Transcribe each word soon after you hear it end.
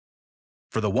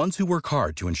For the ones who work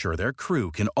hard to ensure their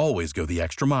crew can always go the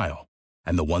extra mile,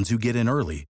 and the ones who get in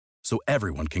early so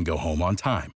everyone can go home on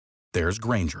time, there's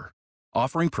Grainger,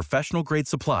 offering professional-grade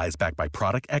supplies backed by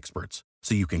product experts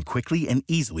so you can quickly and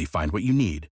easily find what you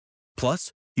need.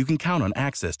 Plus, you can count on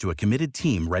access to a committed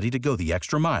team ready to go the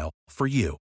extra mile for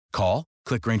you. Call,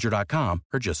 click Grainger.com,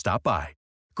 or just stop by.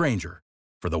 Grainger,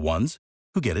 for the ones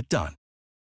who get it done.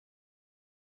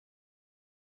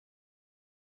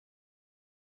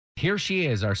 Here she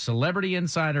is, our celebrity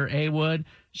insider, A. Wood.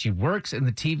 She works in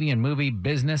the TV and movie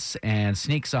business and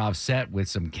sneaks off set with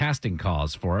some casting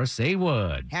calls for us. A.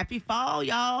 Wood. Happy fall,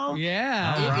 y'all.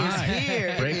 Yeah. It is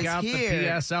here. Break It is out here. the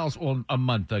PSLs a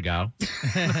month ago.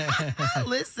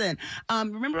 Listen,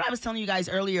 remember I was telling you guys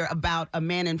earlier about A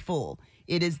Man in Full.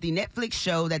 It is the Netflix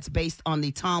show that's based on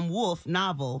the Tom Wolfe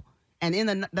novel. And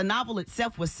in the novel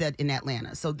itself was set in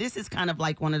Atlanta. So this is kind of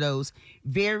like one of those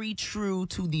very true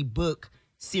to the book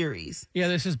series. Yeah,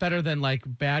 this is better than like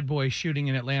Bad Boys shooting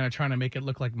in Atlanta trying to make it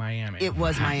look like Miami. It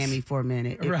was Miami for a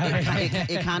minute. Right.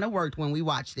 It kind of worked when we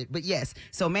watched it. But yes,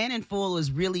 so Man in Full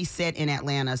is really set in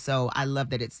Atlanta. So I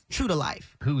love that it's true to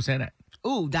life. Who's in it?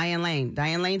 Ooh, Diane Lane.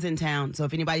 Diane Lane's in town. So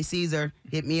if anybody sees her,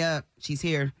 hit me up. She's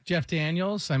here. Jeff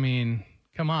Daniels, I mean,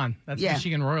 come on. That's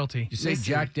Michigan royalty. You say Listen.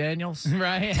 Jack Daniels?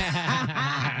 Right?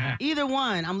 Either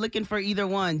one. I'm looking for either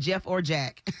one, Jeff or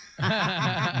Jack.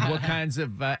 What kinds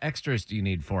of extras do you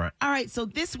need for it? All right, so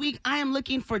this week I am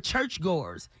looking for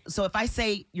churchgoers. So if I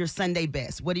say your Sunday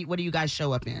best, what do you guys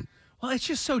show up in? Well, it's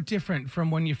just so different from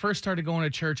when you first started going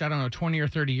to church, I don't know, 20 or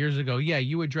 30 years ago. Yeah,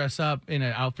 you would dress up in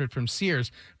an outfit from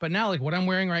Sears. But now, like what I'm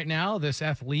wearing right now, this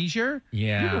athleisure,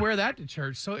 Yeah. you can wear that to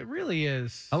church. So it really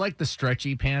is. I like the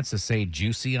stretchy pants that say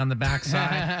juicy on the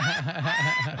backside.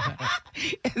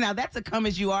 Now that's a come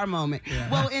as you are moment. Yeah.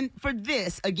 Well, and for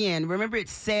this, again, remember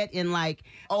it's set in like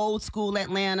old school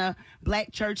Atlanta,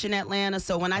 black church in Atlanta.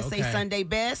 So when I say Okay. Sunday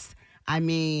best, I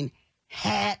mean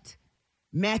hat,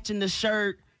 matching the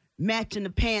shirt, matching the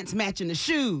pants, matching the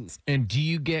shoes. And do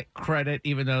you get credit,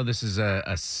 even though this is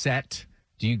a set,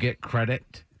 do you get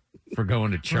credit for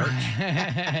going to church?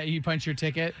 You punch your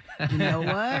ticket. You know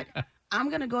what? I'm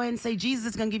going to go ahead and say Jesus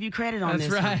is going to give you credit on That's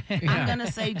this right. one. I'm going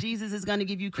to say Jesus is going to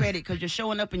give you credit because you're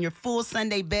showing up in your full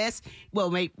Sunday best.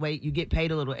 Well, wait, you get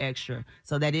paid a little extra.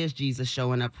 So that is Jesus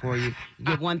showing up for you. You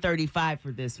get $135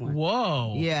 for this one.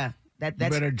 Whoa. Yeah. You That's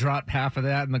better drop half of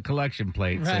that in the collection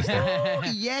plate, Right. sister. Oh,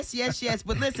 yes.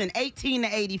 But listen, 18 to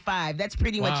 85, that's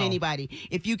pretty much Wow. anybody.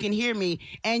 If you can hear me,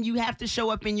 and you have to show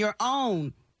up in your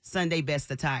own Sunday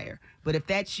best attire. But if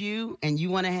that's you and you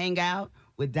want to hang out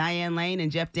with Diane Lane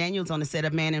and Jeff Daniels on the set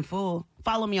of Man in Full,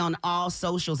 follow me on all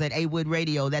socials at A Wood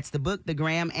Radio. That's the book, the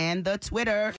gram, and the Twitter.